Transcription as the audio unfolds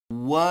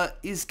What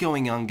is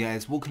going on,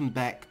 guys? Welcome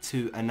back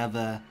to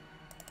another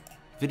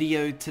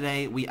video.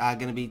 Today we are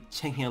going to be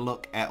taking a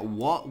look at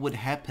what would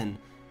happen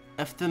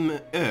if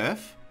the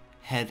Earth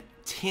had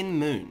 10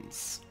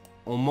 moons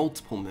or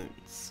multiple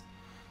moons.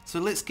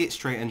 So let's get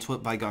straight into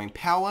it by going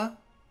power.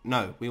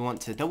 No, we want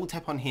to double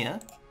tap on here,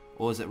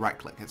 or is it right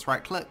click? It's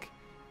right click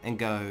and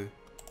go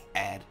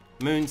add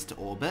moons to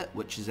orbit,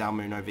 which is our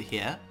moon over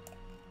here.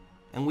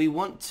 And we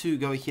want to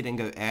go ahead and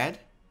go add.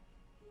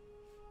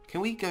 Can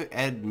we go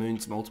add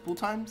moons multiple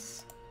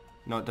times?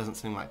 No, it doesn't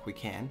seem like we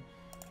can.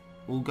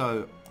 We'll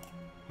go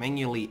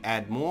manually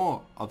add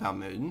more of our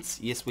moons.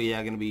 Yes, we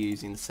are going to be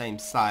using the same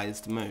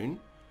sized moon.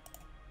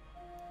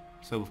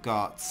 So we've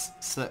got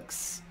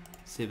 6,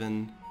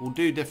 7. We'll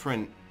do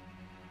different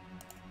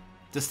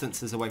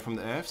distances away from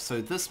the Earth. So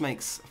this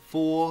makes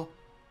 4,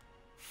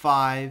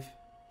 5,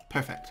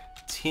 perfect.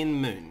 10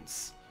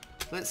 moons.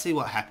 Let's see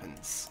what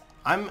happens.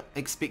 I'm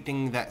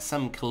expecting that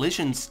some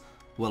collisions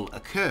will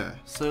occur.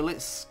 So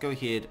let's go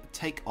ahead,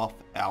 take off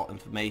our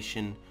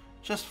information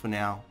just for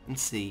now and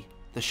see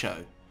the show.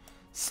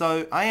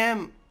 So I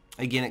am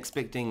again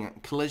expecting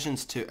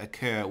collisions to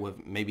occur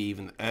with maybe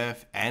even the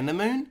Earth and the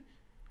Moon.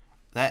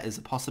 That is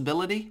a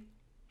possibility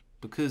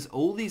because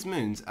all these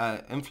moons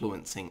are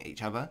influencing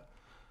each other.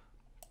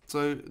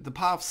 So the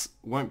paths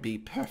won't be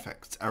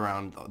perfect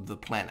around the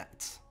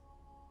planet.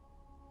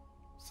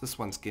 So this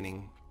one's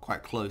getting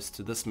quite close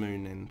to this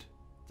moon and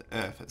the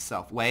Earth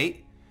itself.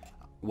 Wait.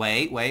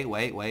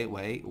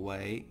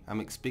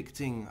 I'm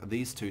expecting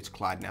these two to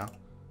collide now.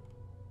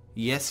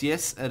 Yes,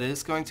 it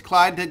is going to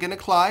collide. They're going to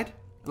collide.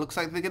 It looks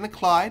like they're going to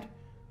collide.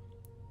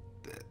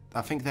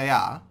 I think they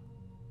are.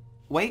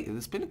 Wait,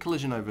 there's been a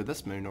collision over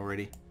this moon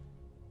already.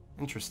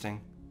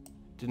 Interesting.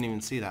 Didn't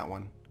even see that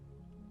one.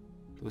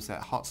 There was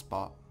that hot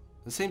spot.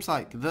 It seems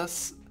like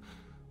this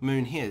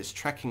moon here is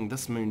tracking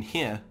this moon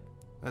here.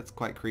 That's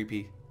quite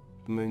creepy.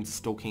 The moons are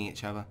stalking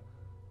each other.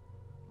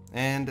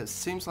 And it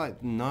seems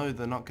like, no,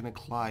 they're not going to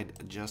collide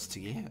just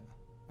yet.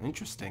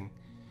 Interesting.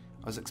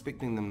 I was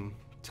expecting them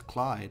to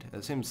collide.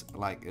 It seems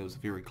like it was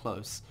very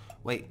close.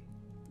 Wait,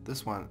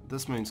 this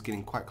moon's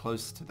getting quite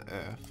close to the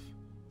Earth.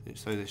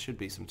 So there should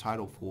be some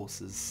tidal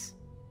forces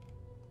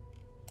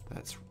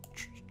that's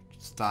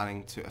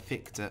starting to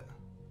affect it.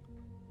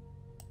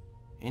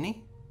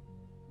 Any?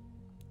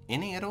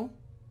 Any at all?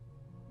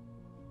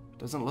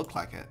 Doesn't look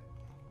like it.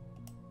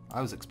 I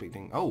was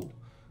expecting... Oh,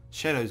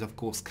 shadows, of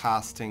course,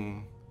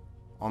 casting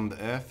on the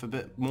Earth a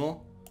bit more.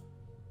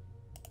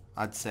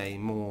 I'd say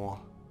more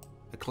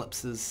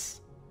eclipses.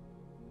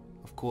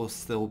 Of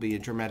course, there will be a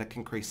dramatic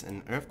increase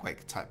in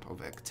earthquake type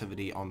of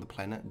activity on the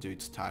planet due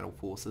to tidal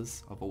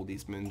forces of all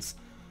these moons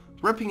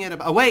ripping it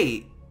up. Oh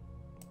wait!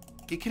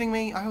 Are you kidding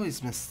me? I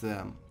always miss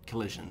the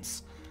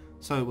collisions.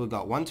 So we've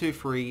got 1, 2,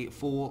 3,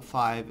 4,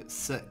 5,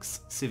 6,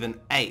 7,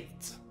 8.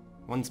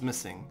 One's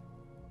missing.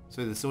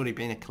 So there's already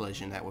been a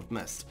collision that we've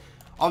missed.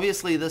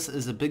 Obviously this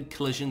is a big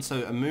collision,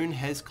 so a moon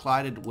has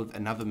collided with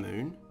another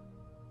moon.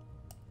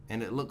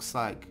 And it looks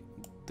like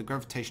the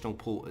gravitational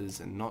pull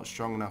is not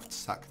strong enough to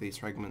suck these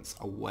fragments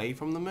away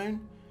from the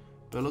moon.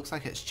 But it looks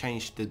like it's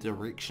changed the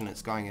direction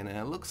it's going in, and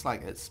it looks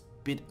like it's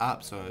sped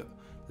up, so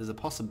there's a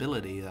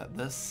possibility that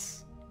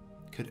this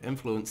could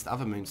influence the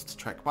other moons to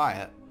track by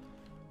it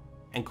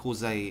and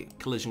cause a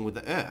collision with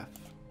the Earth.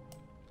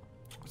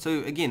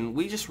 So again,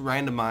 we just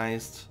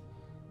randomized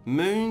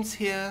moons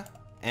here,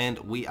 and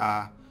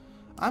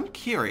I'm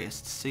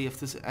curious to see if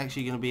this is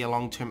actually going to be a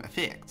long-term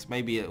effect.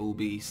 Maybe it will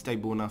be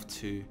stable enough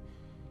to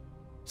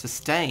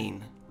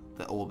sustain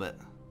the orbit.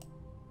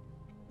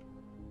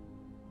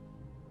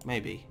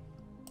 Maybe.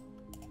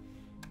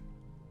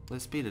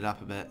 Let's speed it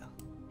up a bit.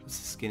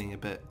 This is getting a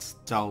bit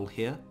dull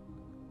here.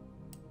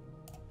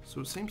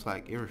 So it seems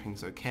like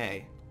everything's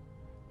okay.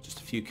 Just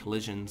a few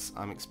collisions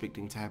I'm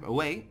expecting to happen. Oh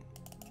wait,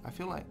 I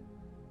feel like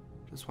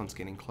this one's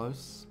getting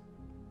close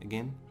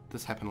again.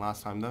 This happened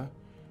last time though.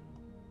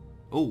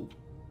 Oh,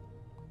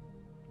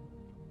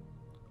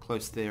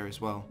 close there as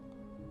well.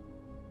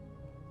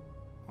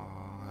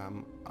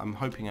 I'm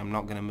hoping I'm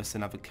not going to miss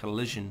another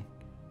collision.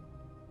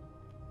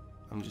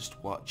 I'm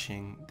just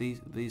watching.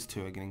 These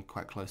two are getting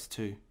quite close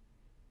too.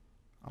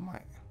 I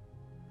might...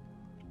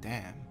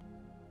 Damn.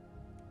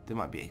 There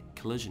might be a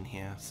collision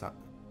here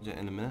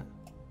in a minute.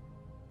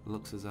 It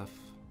looks as if...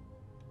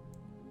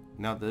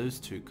 Now those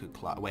two could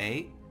collide.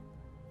 Wait,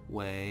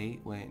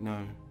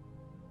 no.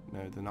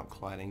 No, they're not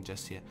colliding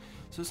just yet.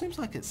 So it seems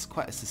like it's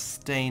quite a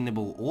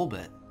sustainable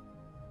orbit.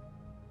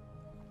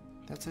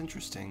 That's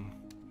interesting.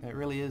 That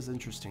really is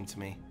interesting to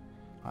me.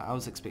 I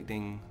was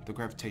expecting the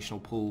gravitational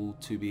pull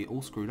to be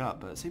all screwed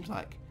up, but it seems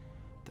like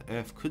the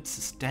Earth could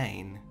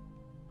sustain.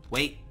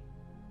 Wait!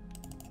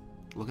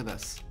 Look at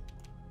this.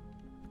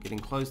 Getting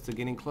close to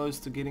getting close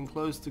to getting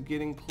close to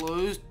getting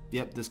close.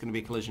 Yep, there's going to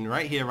be a collision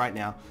right here, right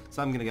now.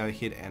 So I'm going to go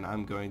ahead and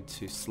I'm going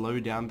to slow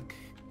down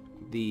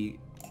the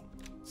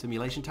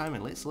simulation time,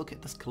 and let's look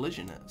at this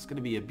collision. It's going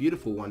to be a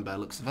beautiful one by the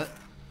looks of it.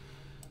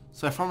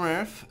 So from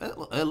Earth,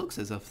 it looks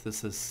as if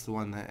this is the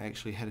one that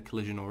actually had a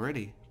collision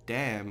already.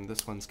 Damn,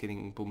 this one's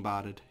getting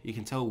bombarded. You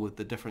can tell with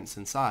the difference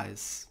in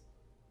size.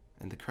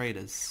 And the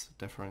craters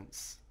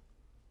difference.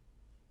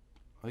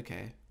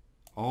 Okay.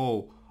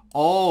 Oh.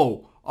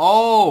 Oh.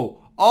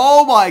 Oh.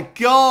 Oh my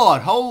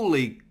god.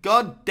 Holy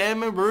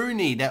goddamn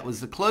Rooney. That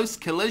was a close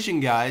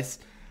collision, guys.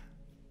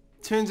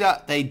 Turns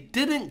out they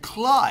didn't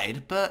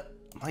collide, but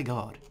my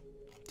god.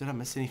 Did I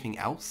miss anything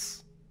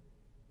else?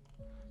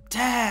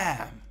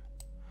 Damn.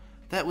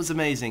 That was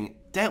amazing.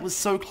 That was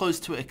so close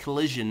to a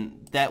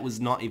collision. That was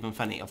not even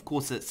funny. Of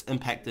course it's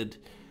impacted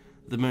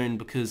the moon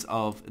because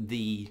of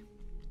the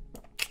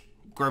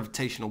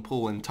gravitational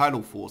pull and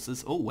tidal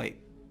forces. Oh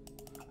wait.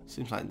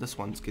 Seems like this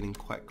one's getting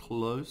quite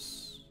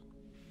close.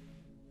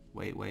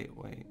 Wait.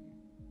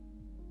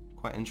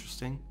 Quite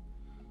interesting.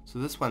 So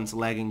this one's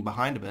lagging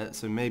behind a bit,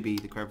 so maybe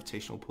the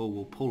gravitational pull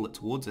will pull it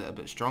towards it a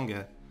bit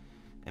stronger.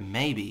 And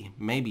maybe,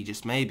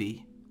 just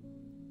maybe,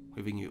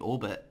 we have a new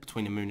orbit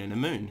between a moon and a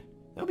moon.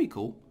 That'll be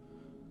cool.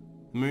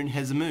 The moon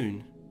has a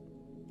moon.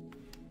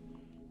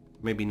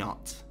 Maybe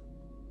not.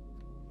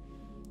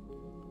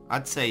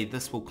 I'd say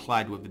this will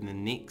collide within the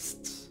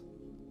next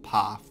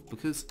path,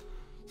 because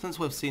since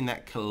we've seen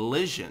that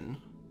collision,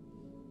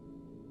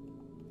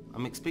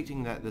 I'm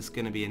expecting that there's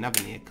going to be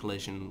another near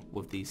collision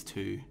with these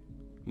two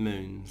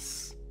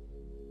moons.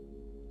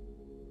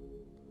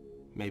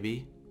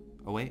 Maybe.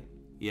 Oh wait.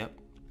 Yep.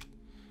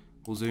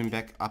 We'll zoom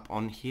back up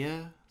on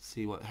here.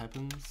 See what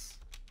happens.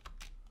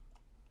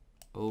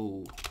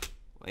 Oh.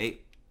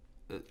 Wait.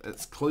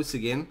 It's close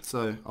again.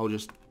 So I'll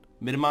just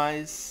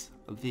minimize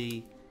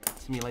the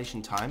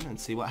simulation time and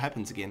see what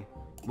happens again.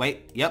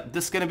 Wait. Yep.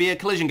 This is going to be a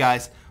collision,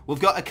 guys. We've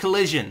got a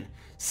collision.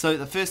 So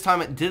the first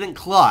time it didn't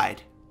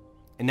collide.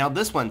 And now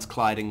this one's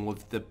colliding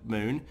with the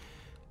moon.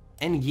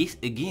 And yet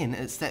again,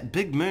 it's that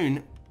big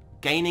moon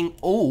gaining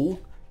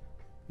all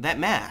that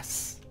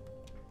mass.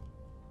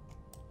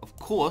 Of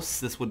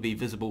course, this would be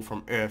visible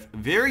from Earth.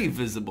 Very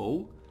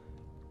visible.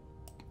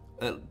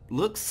 It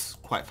looks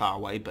quite far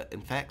away, but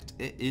in fact,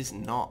 it is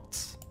not.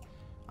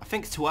 I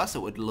think to us, it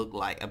would look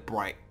like a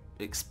bright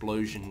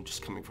explosion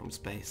just coming from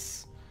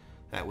space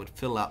that would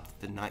fill up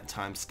the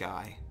nighttime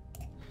sky.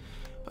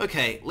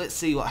 Okay, let's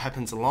see what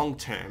happens long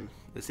term.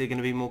 Is there going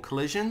to be more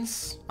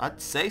collisions?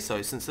 I'd say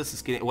so, since this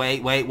is getting...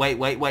 Wait.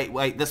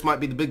 This might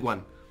be the big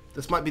one.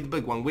 This might be the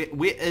big one.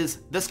 Where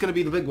is this going to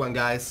be the big one,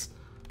 guys?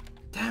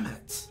 Damn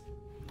it.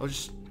 I'll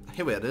just...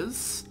 Here it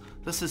is.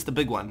 This is the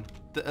big one.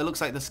 It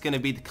looks like this is going to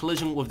be the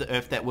collision with the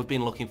Earth that we've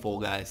been looking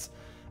for, guys.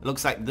 It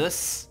looks like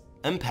this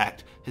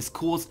impact has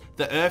caused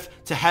the Earth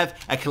to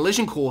have a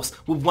collision course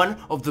with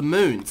one of the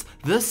moons.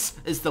 This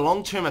is the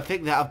long-term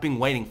effect that I've been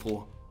waiting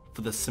for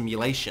the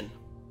simulation.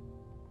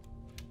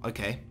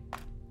 Okay.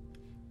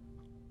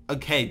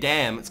 Okay,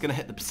 damn, it's gonna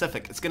hit the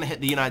Pacific. It's gonna hit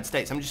the United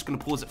States. I'm just gonna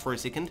pause it for a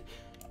second.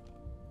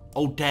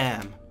 Oh,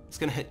 damn. It's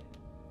gonna hit...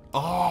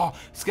 Oh,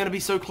 it's gonna be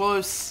so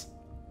close.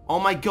 Oh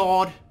my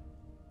god.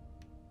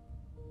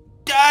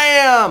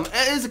 Damn!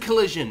 It is a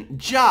collision.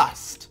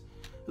 Just.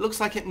 It looks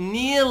like it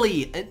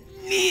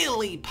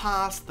nearly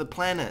passed the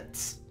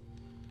planets.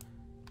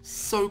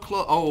 So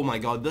close. Oh my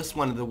god, this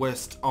one of the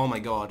worst. Oh my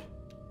god.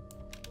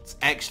 It's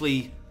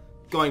actually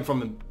going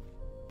from an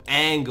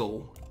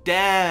angle.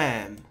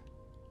 Damn.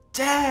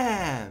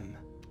 Damn!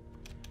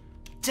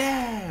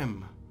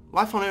 Damn!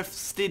 Life on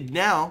Earth's dead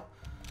now.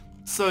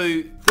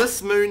 So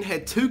this moon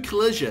had two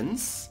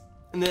collisions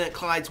and then it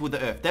collides with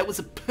the Earth. That was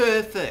a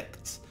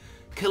perfect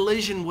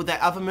collision with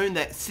that other moon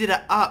that set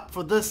it up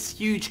for this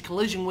huge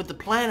collision with the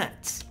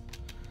planets.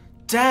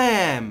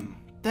 Damn!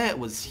 That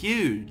was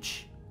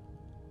huge.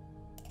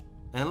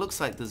 And it looks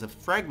like there's a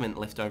fragment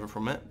left over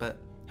from it, but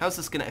how's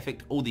this going to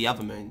affect all the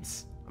other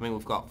moons? I mean,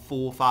 we've got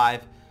 4,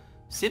 5,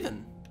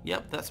 7.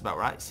 Yep, that's about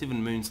right.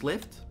 7 moons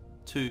left.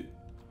 2.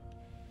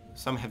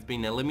 Some have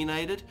been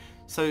eliminated.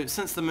 So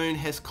since the moon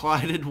has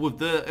collided with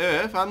the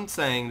Earth, I'm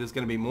saying there's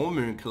going to be more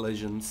moon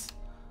collisions.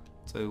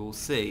 So we'll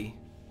see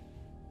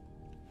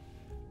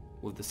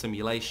with the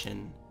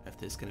simulation if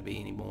there's going to be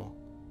any more.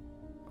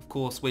 Of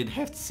course, we'd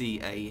have to see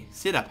a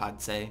setup,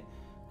 I'd say,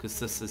 because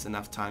this is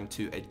enough time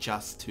to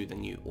adjust to the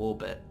new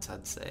orbit,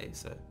 I'd say.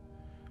 So,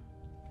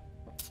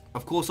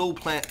 of course, all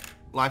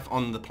life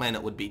on the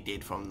planet would be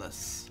dead from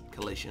this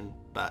collision,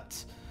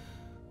 but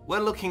we're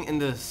looking in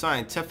the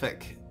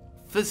scientific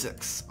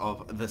physics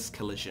of this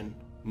collision,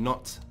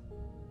 not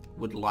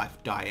would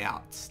life die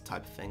out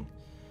type of thing.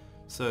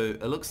 So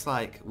it looks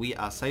like we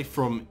are safe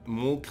from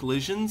more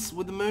collisions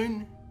with the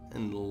moon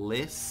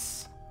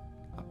unless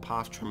a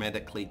path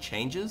dramatically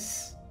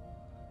changes,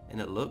 and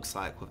it looks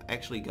like we've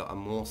actually got a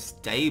more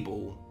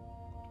stable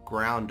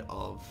ground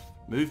of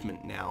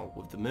movement now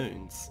with the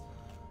moons,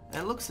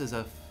 and it looks as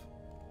if...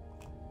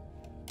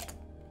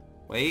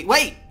 Wait!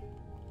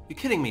 You're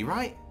kidding me,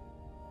 right?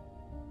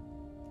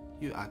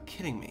 You are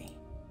kidding me.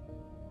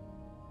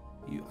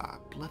 You are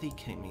bloody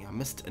kidding me. I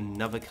missed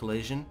another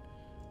collision.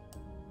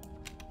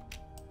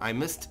 I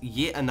missed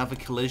yet another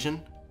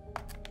collision.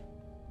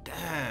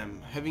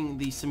 Damn, having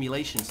these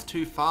simulations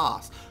too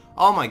fast.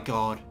 Oh my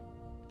god.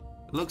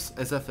 It looks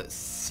as if it's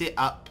set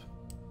up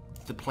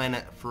the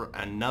planet for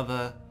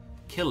another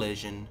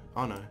collision.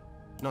 Oh no,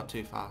 not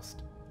too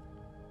fast.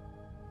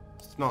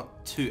 It's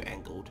not too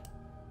angled.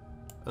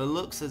 It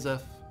looks as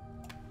if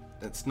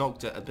it's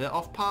knocked it a bit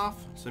off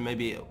path, so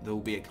maybe there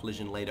will be a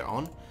collision later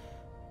on.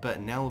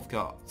 But now we've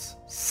got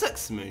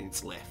 6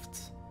 moons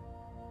left.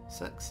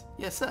 6?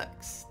 Yeah,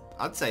 6.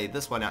 I'd say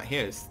this one out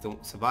here is the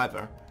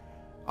survivor.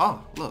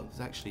 Oh, look,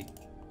 there's actually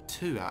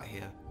 2 out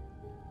here.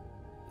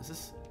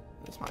 Is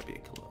this might be a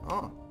collision.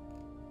 Oh,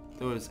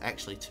 there was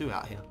actually 2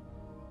 out here.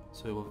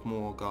 So we've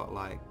more got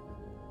like,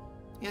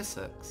 yeah,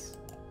 6.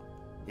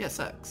 Yeah,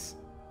 6.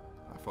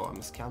 I thought I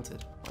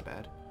miscounted, my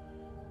bad.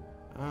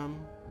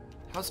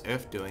 How's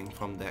Earth doing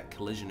from that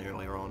collision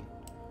earlier on?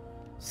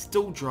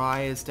 Still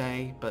dry as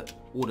day, but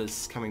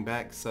water's coming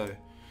back, so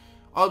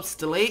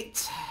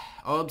obsolete.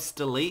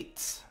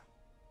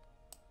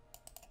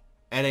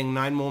 Adding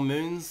 9 more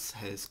moons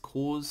has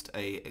caused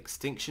a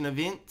extinction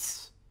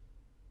event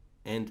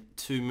and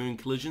 2 moon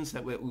collisions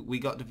that we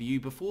got to view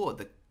before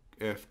the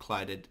Earth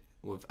collided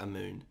with a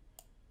moon.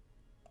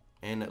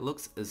 And it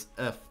looks as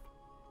if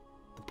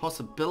the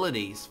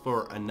possibilities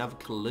for another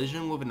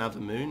collision with another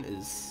moon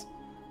is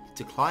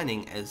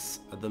declining as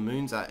the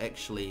moons are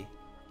actually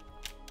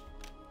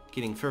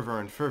getting further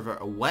and further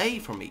away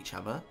from each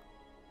other.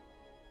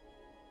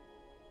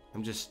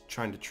 I'm just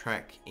trying to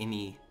track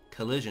any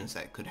collisions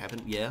that could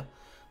happen. Yeah,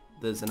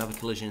 there's another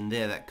collision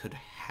there that could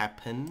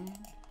happen.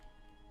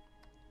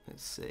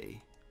 Let's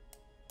see.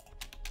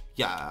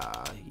 Yeah,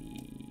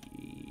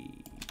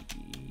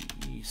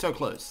 so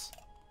close.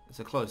 It's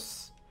a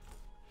close,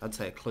 I'd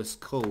say a close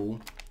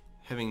call.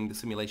 Having the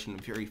simulation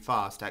very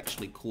fast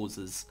actually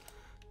causes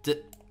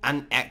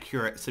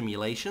inaccurate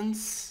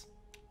simulations.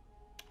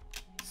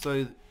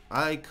 So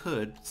I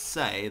could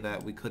say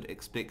that we could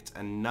expect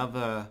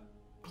another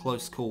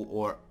close call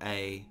or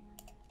a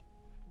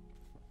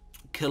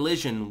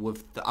collision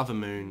with the other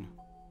moon,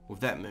 with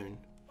that moon.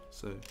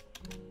 So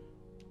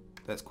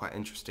that's quite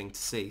interesting to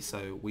see.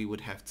 So we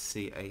would have to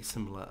see a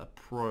similar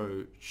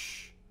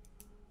approach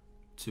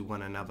to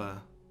one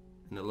another.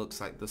 And it looks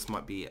like this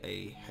might be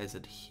a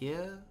hazard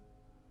here.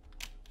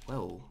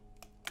 Well,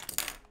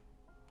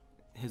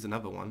 here's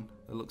another one.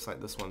 It looks like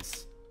this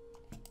one's...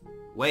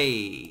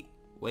 Wait.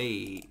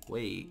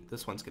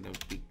 This one's going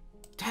to be...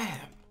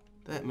 Damn!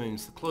 That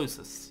moon's the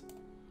closest.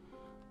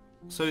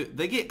 So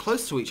they get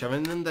close to each other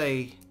and then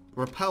they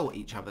repel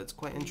each other. It's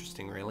quite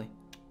interesting, really.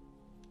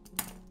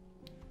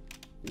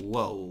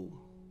 Whoa.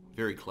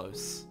 Very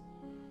close.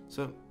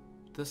 So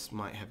this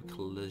might have a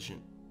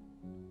collision.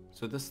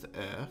 So this is the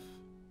Earth.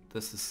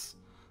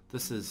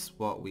 This is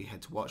what we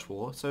had to watch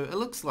for. So it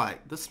looks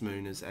like this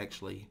moon is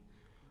actually...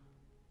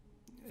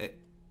 It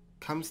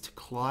comes to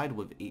collide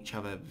with each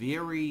other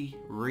very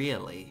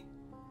rarely.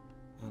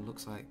 It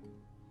looks like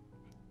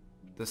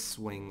this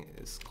swing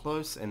is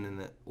close and then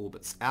it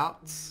orbits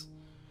out.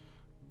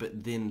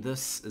 But then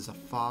this is a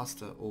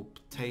faster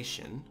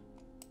orbitation.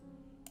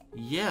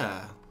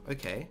 Yeah,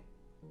 okay.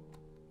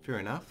 Fair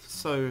enough.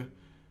 So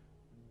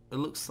it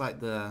looks like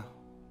the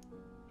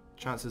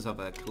chances of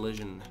a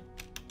collision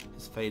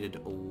has faded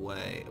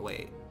away.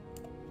 Wait.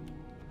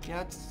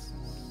 Yeah, it's...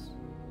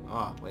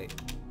 Oh, wait.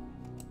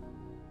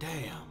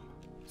 Damn.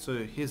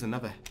 So here's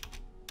another...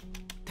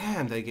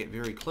 Damn, they get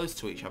very close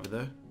to each other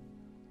though.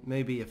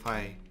 Maybe if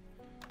I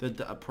did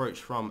the approach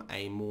from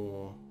a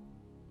more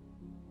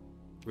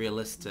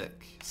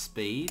realistic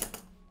speed,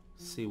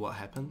 see what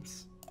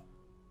happens.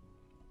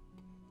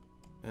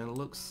 And it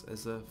looks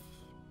as if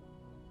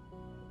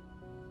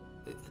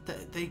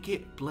they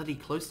get bloody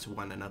close to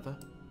one another.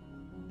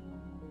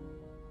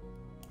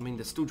 I mean,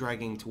 they're still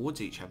dragging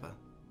towards each other.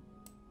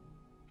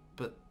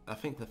 But I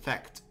think the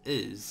fact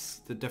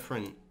is the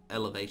different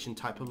elevation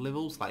type of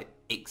levels, like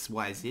X,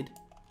 Y, Z.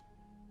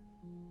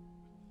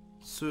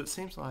 So it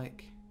seems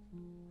like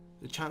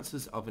the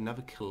chances of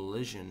another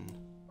collision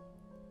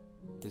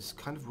is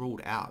kind of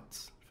ruled out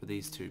for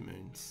these 2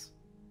 moons.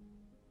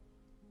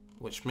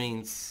 Which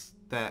means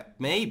that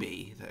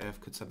maybe the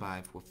Earth could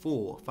survive with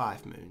 4 or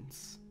 5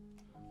 moons.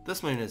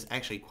 This moon is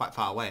actually quite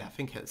far away. I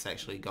think it's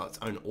actually got its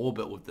own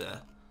orbit with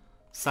the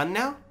sun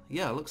now.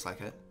 Yeah, it looks like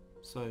it.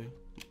 So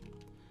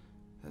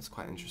that's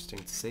quite interesting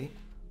to see.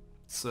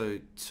 So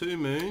 2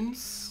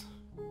 moons.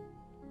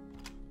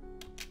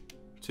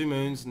 2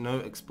 moons, no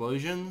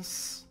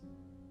explosions.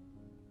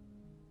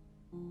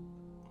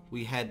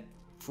 We had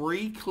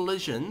 3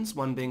 collisions,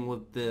 one being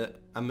with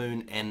a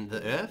moon and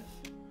the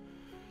Earth.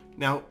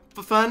 Now,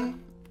 for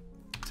fun,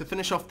 to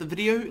finish off the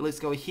video, let's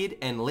go ahead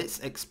and let's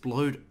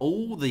explode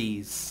all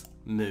these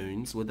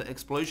moons with the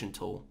explosion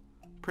tool.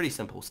 Pretty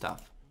simple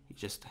stuff. You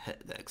just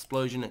hit the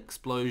explosion,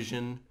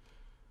 explosion,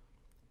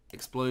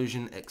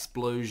 explosion,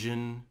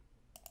 explosion,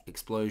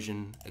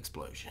 explosion,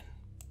 explosion.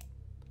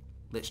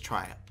 Let's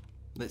try it.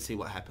 Let's see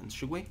what happens,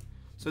 should we?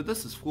 So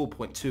this is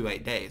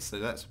 4.28 days, so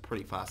that's a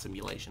pretty fast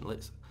simulation.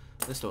 Let's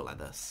do it like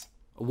this.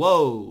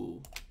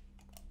 Whoa!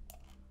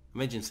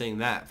 Imagine seeing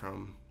that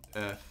from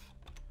Earth.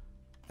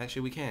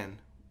 Actually, we can.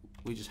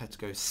 We just have to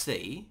go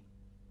C,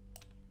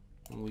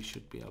 and we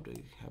should be able to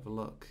have a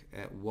look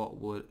at what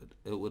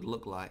it would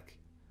look like.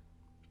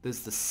 There's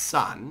the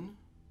sun,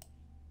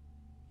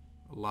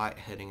 light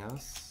hitting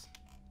us.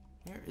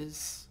 Where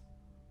is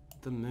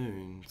the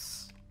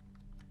moons?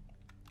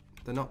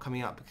 they're not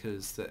coming up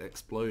because they're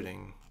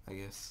exploding, I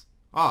guess.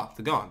 Ah,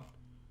 they're gone.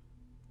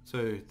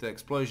 So the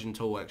explosion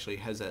tool actually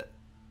has it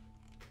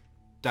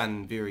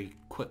done very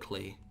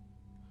quickly.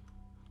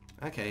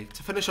 Okay,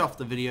 to finish off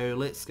the video,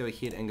 let's go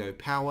ahead and go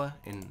power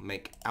and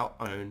make our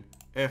own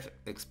Earth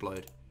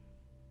explode.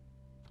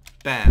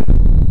 Bam.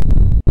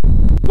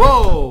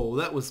 Whoa,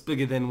 that was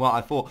bigger than what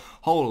I thought.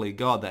 Holy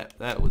god,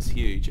 that was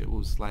huge. It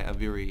was like a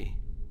very...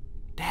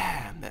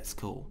 Damn, that's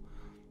cool.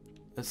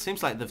 It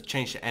seems like they've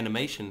changed the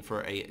animation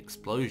for a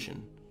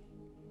explosion.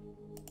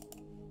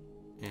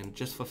 And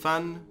just for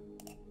fun,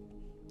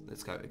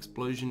 let's go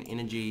explosion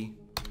energy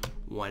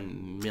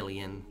 1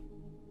 million.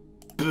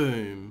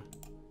 Boom.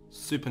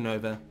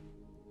 Supernova.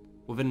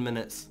 Within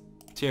minutes.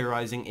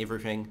 Terrorizing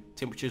everything.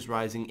 Temperatures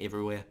rising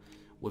everywhere.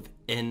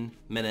 Within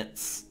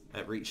minutes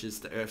it reaches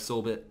the Earth's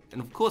orbit.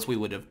 And of course we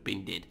would have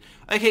been dead.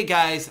 Okay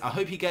guys, I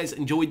hope you guys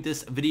enjoyed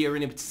this video.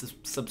 Remember to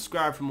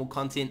subscribe for more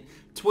content.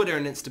 Twitter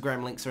and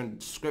Instagram links are in the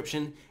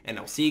description. And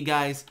I'll see you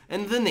guys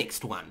in the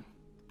next one.